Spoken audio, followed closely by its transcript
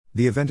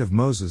The event of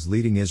Moses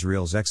leading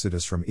Israel's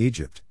exodus from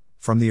Egypt,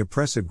 from the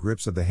oppressive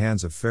grips of the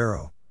hands of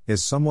Pharaoh,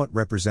 is somewhat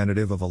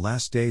representative of a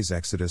last days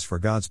exodus for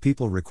God's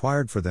people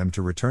required for them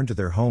to return to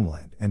their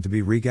homeland and to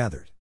be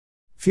regathered.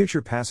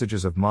 Future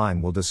passages of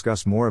mine will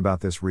discuss more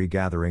about this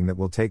regathering that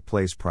will take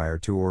place prior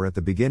to or at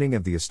the beginning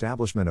of the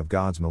establishment of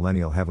God's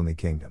millennial heavenly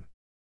kingdom.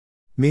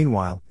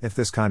 Meanwhile, if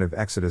this kind of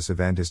exodus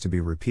event is to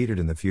be repeated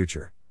in the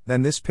future,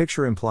 then this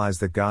picture implies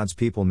that God's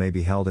people may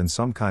be held in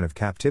some kind of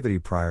captivity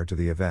prior to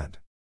the event.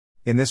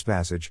 In this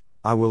passage,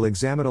 I will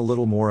examine a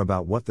little more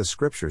about what the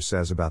Scripture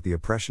says about the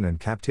oppression and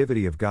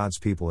captivity of God's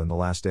people in the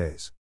last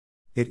days.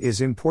 It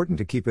is important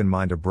to keep in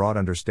mind a broad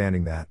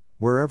understanding that,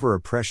 wherever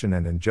oppression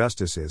and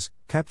injustice is,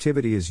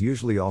 captivity is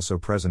usually also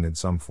present in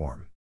some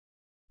form.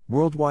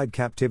 Worldwide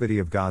captivity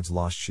of God's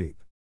lost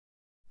sheep.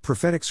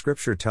 Prophetic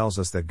Scripture tells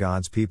us that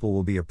God's people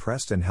will be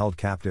oppressed and held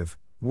captive,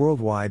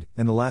 worldwide,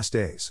 in the last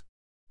days.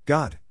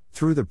 God,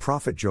 through the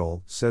prophet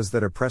Joel, says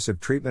that oppressive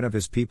treatment of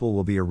his people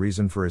will be a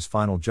reason for his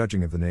final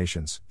judging of the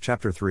nations.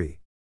 Chapter 3.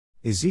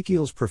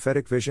 Ezekiel's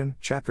prophetic vision,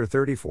 chapter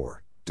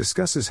 34,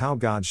 discusses how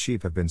God's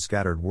sheep have been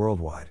scattered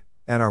worldwide,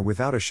 and are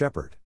without a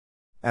shepherd.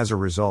 As a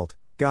result,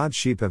 God's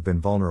sheep have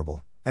been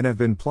vulnerable, and have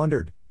been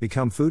plundered,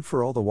 become food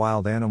for all the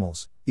wild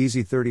animals, Ez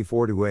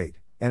 34-8,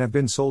 and have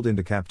been sold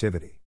into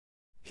captivity.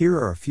 Here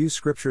are a few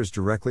scriptures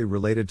directly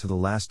related to the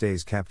last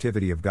days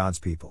captivity of God's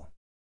people.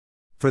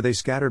 For they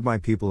scattered my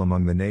people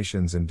among the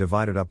nations and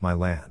divided up my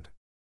land.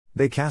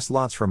 They cast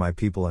lots for my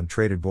people and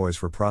traded boys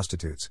for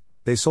prostitutes,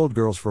 they sold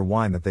girls for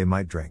wine that they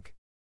might drink.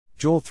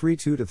 Joel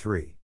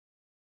 3:2-3.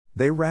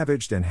 They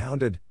ravaged and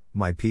hounded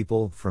my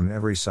people from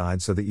every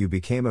side so that you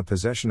became a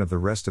possession of the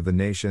rest of the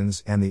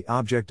nations and the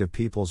object of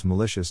people's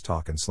malicious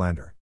talk and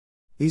slander.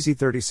 Ez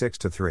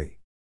 36-3.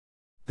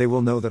 They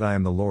will know that I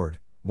am the Lord,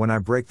 when I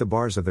break the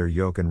bars of their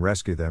yoke and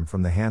rescue them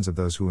from the hands of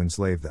those who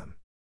enslave them.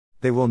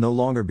 They will no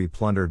longer be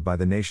plundered by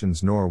the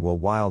nations nor will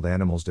wild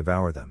animals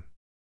devour them.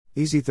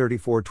 Ez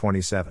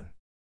 34:27.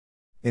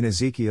 In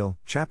Ezekiel,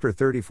 chapter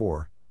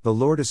 34, the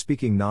Lord is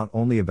speaking not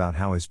only about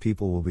how his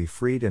people will be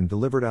freed and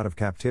delivered out of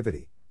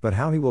captivity, but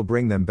how he will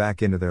bring them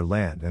back into their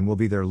land and will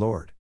be their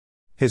Lord.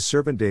 His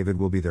servant David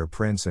will be their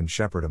prince and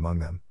shepherd among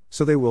them,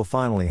 so they will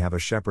finally have a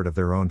shepherd of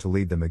their own to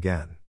lead them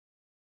again.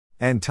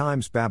 End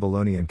times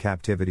Babylonian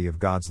captivity of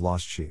God's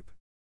lost sheep.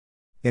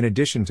 In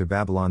addition to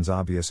Babylon's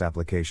obvious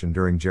application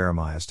during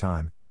Jeremiah's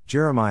time,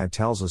 Jeremiah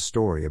tells a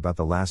story about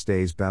the last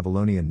days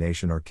Babylonian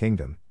nation or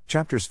kingdom,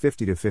 chapters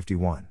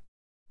 50-51.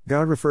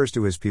 God refers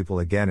to his people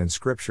again in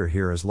Scripture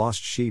here as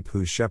lost sheep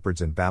whose shepherds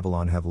in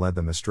Babylon have led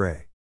them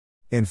astray.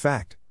 In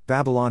fact,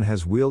 Babylon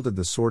has wielded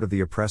the sword of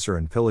the oppressor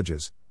and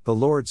pillages, the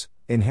Lord's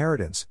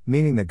inheritance,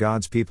 meaning that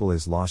God's people,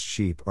 his lost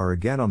sheep, are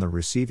again on the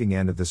receiving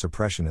end of this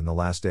oppression in the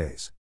last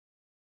days.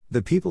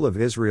 The people of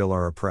Israel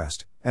are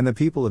oppressed, and the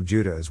people of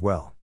Judah as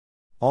well.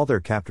 All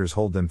their captors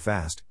hold them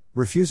fast,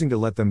 refusing to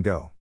let them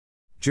go.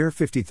 Jer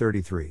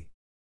 50:33.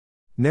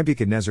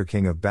 Nebuchadnezzar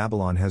king of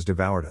Babylon has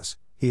devoured us,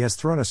 he has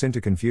thrown us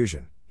into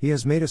confusion, he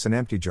has made us an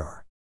empty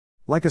jar.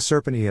 Like a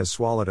serpent he has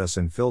swallowed us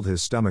and filled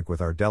his stomach with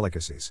our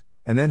delicacies,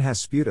 and then has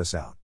spewed us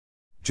out.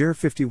 Jer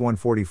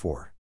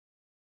 51:44.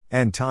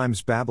 End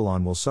times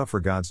Babylon will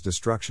suffer God's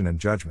destruction and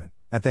judgment,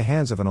 at the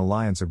hands of an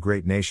alliance of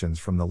great nations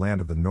from the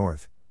land of the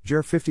north.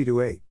 Jer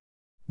 50-8.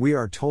 We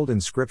are told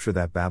in Scripture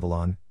that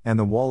Babylon, and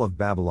the wall of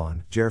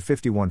Babylon, Jer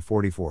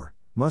 51:44,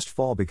 must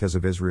fall because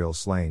of Israel's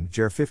slain,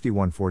 Jer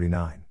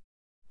 51:49.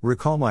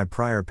 Recall my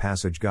prior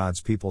passage, God's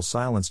people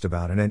silenced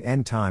about an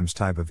end times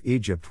type of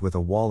Egypt with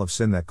a wall of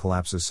sin that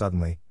collapses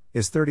suddenly,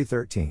 is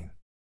 30:13.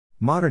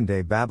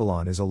 Modern-day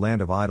Babylon is a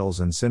land of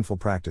idols and sinful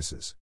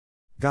practices.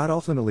 God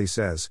ultimately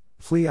says,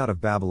 flee out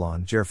of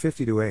Babylon, Jer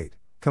 50-8,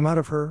 come out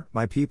of her,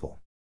 my people.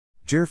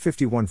 Jer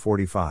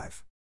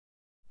 51:45.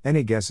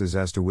 Any guesses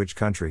as to which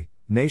country,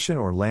 nation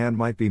or land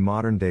might be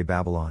modern-day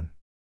Babylon?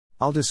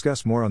 I'll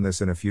discuss more on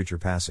this in a future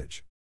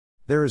passage.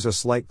 There is a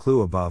slight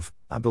clue above,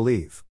 I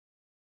believe.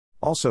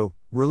 Also,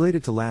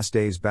 related to last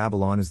days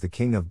Babylon is the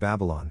king of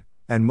Babylon,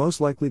 and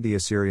most likely the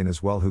Assyrian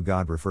as well, who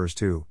God refers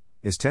to,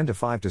 is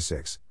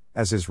 10-5-6,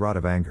 as his rod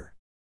of anger.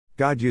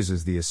 God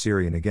uses the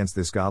Assyrian against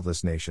this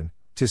godless nation,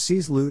 to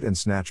seize loot and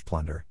snatch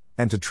plunder,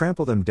 and to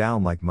trample them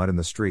down like mud in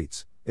the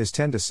streets, is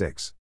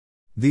 10-6.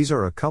 These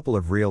are a couple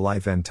of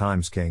real-life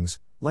end-times kings,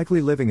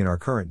 likely living in our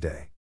current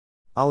day.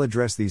 I'll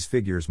address these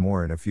figures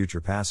more in a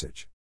future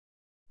passage.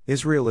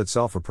 Israel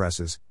itself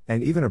oppresses,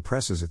 and even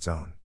oppresses its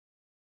own.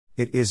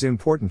 It is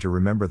important to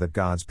remember that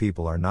God's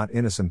people are not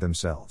innocent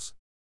themselves.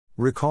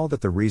 Recall that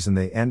the reason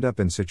they end up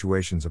in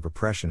situations of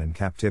oppression and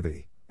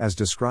captivity, as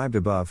described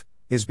above,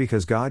 is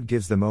because God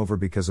gives them over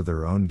because of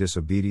their own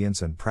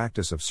disobedience and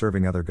practice of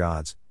serving other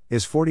gods,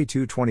 is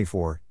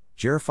 42:24,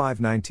 Jer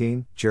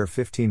 5:19, Jer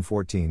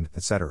 15:14,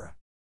 etc.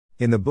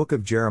 In the book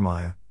of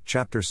Jeremiah,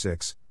 chapter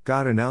 6,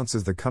 God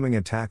announces the coming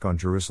attack on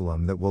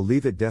Jerusalem that will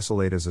leave it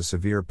desolate as a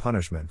severe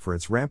punishment for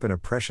its rampant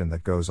oppression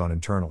that goes on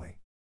internally.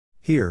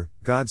 Here,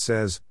 God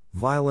says,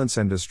 violence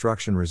and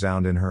destruction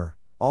resound in her,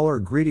 all are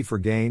greedy for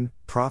gain,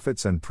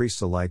 prophets and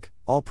priests alike,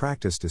 all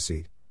practice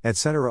deceit,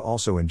 etc.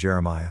 Also in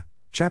Jeremiah,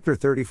 chapter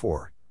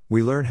 34,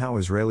 We learn how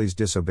Israelis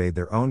disobeyed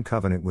their own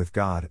covenant with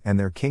God and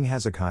their king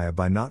Hezekiah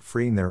by not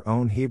freeing their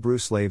own Hebrew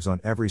slaves on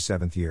every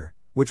seventh year,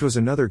 which was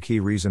another key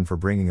reason for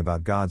bringing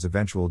about God's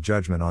eventual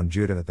judgment on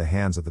Judah at the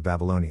hands of the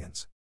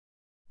Babylonians.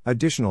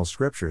 Additional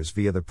scriptures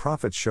via the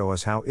prophets show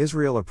us how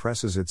Israel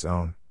oppresses its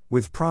own,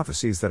 with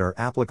prophecies that are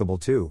applicable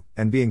to,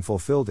 and being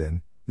fulfilled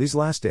in, these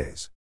last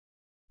days.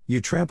 You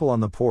trample on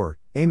the poor,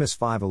 Amos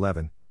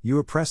 5:11, you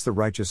oppress the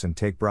righteous and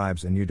take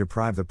bribes and you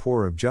deprive the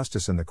poor of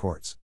justice in the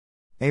courts.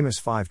 Amos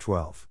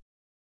 5:12.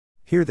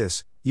 Hear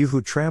this, you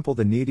who trample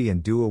the needy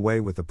and do away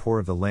with the poor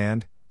of the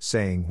land,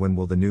 saying, when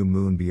will the new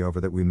moon be over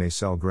that we may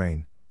sell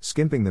grain,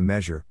 skimping the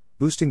measure,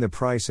 boosting the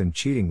price and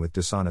cheating with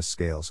dishonest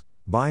scales,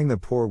 buying the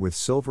poor with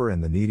silver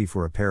and the needy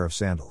for a pair of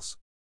sandals.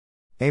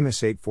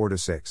 Amos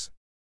 8:4-6.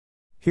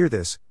 Hear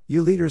this,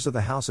 you leaders of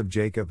the house of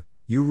Jacob,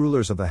 you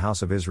rulers of the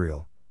house of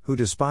Israel, who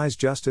despise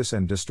justice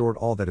and distort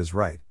all that is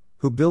right,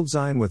 who build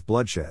Zion with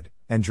bloodshed,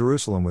 and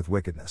Jerusalem with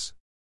wickedness.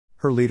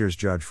 Her leaders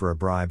judge for a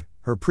bribe,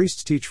 her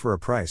priests teach for a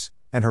price,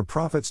 and her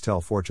prophets tell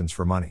fortunes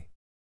for money.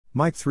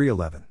 Micah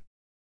 3:11.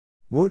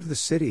 Woe to the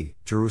city,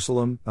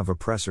 Jerusalem, of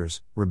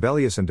oppressors,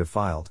 rebellious and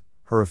defiled,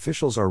 her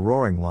officials are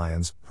roaring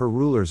lions, her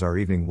rulers are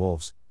evening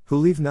wolves, who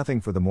leave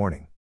nothing for the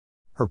morning.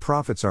 Her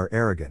prophets are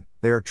arrogant,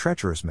 they are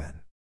treacherous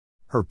men.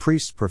 Her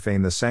priests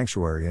profane the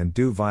sanctuary and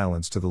do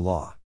violence to the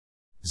law.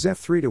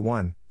 Zeph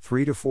 3:1,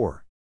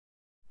 3-4.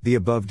 The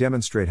above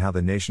demonstrate how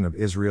the nation of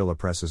Israel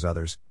oppresses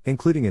others,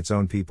 including its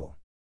own people.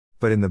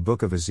 But in the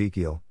book of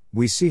Ezekiel,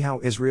 we see how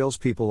Israel's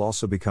people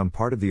also become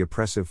part of the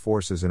oppressive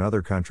forces in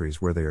other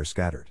countries where they are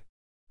scattered.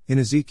 In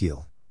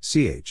Ezekiel,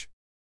 ch.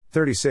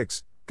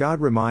 36, God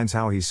reminds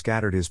how he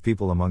scattered his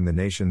people among the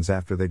nations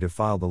after they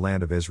defiled the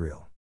land of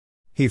Israel.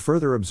 He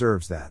further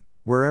observes that,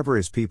 wherever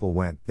his people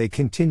went, they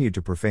continued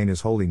to profane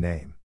his holy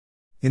name.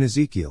 In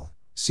Ezekiel,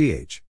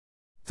 ch.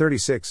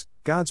 36,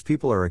 God's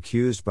people are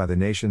accused by the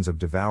nations of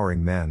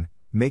devouring men,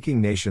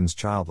 making nations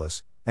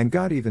childless, and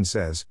God even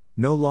says,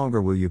 no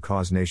longer will you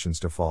cause nations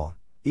to fall.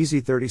 Ez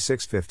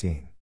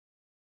 36:15.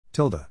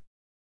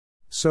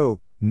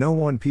 So, no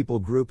one people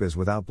group is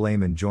without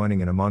blame in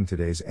joining in among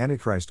today's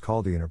Antichrist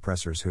Chaldean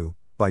oppressors who,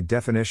 by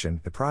definition,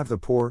 deprive the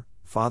poor,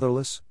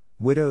 fatherless,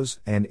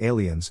 widows, and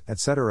aliens,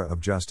 etc. of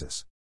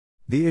justice.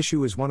 The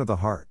issue is one of the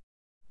heart.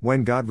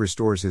 When God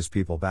restores his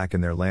people back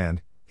in their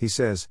land, he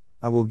says,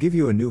 I will give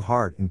you a new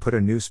heart and put a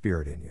new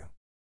spirit in you.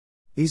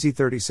 Ez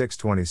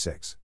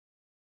 36:26.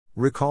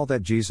 Recall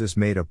that Jesus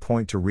made a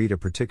point to read a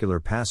particular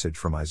passage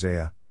from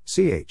Isaiah,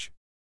 ch.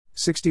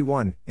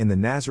 61, in the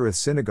Nazareth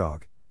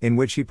synagogue, in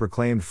which he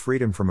proclaimed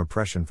freedom from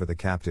oppression for the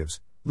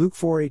captives, Luke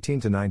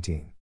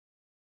 4:18-19.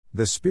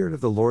 The Spirit of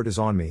the Lord is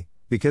on me,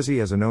 because he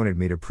has anointed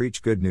me to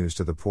preach good news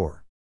to the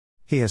poor.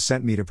 He has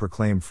sent me to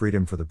proclaim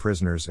freedom for the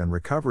prisoners and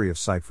recovery of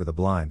sight for the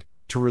blind,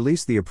 to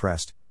release the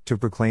oppressed, to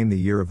proclaim the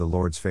year of the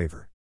Lord's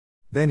favor.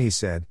 Then he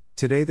said,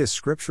 today this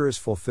scripture is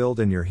fulfilled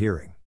in your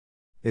hearing.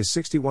 Is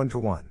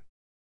 61:1.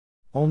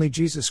 Only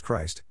Jesus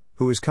Christ,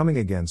 who is coming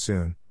again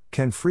soon,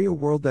 can free a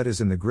world that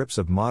is in the grips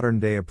of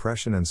modern-day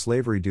oppression and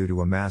slavery due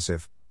to a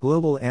massive,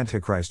 global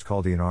Antichrist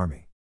Chaldean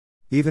army.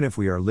 Even if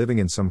we are living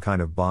in some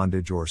kind of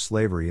bondage or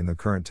slavery in the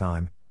current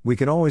time, we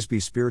can always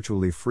be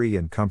spiritually free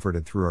and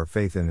comforted through our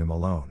faith in him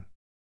alone.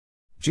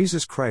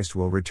 Jesus Christ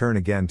will return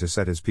again to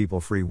set his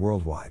people free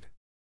worldwide.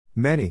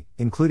 Many,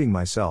 including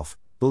myself,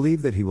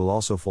 believe that he will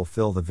also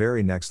fulfill the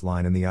very next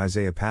line in the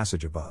Isaiah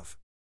passage above.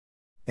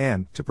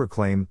 And, to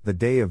proclaim, the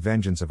day of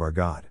vengeance of our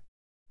God.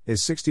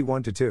 Is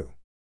 61:2.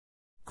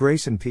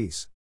 Grace and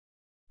peace.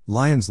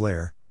 Lion's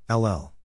Lair, LL.